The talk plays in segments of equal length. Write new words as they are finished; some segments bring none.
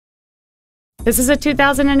This is a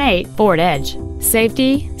 2008 Ford Edge.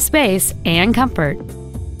 Safety, space, and comfort.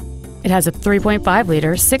 It has a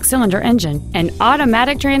 3.5-liter six-cylinder engine, an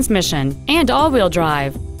automatic transmission, and all-wheel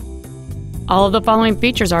drive. All of the following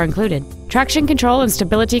features are included: traction control and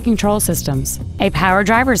stability control systems, a power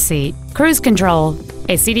driver's seat, cruise control,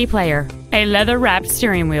 a CD player, a leather-wrapped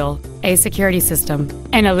steering wheel, a security system,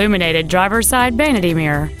 an illuminated driver's side vanity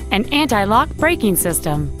mirror, an anti-lock braking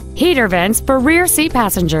system, heater vents for rear seat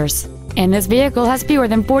passengers, and this vehicle has fewer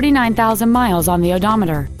than 49,000 miles on the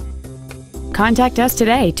odometer. Contact us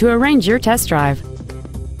today to arrange your test drive.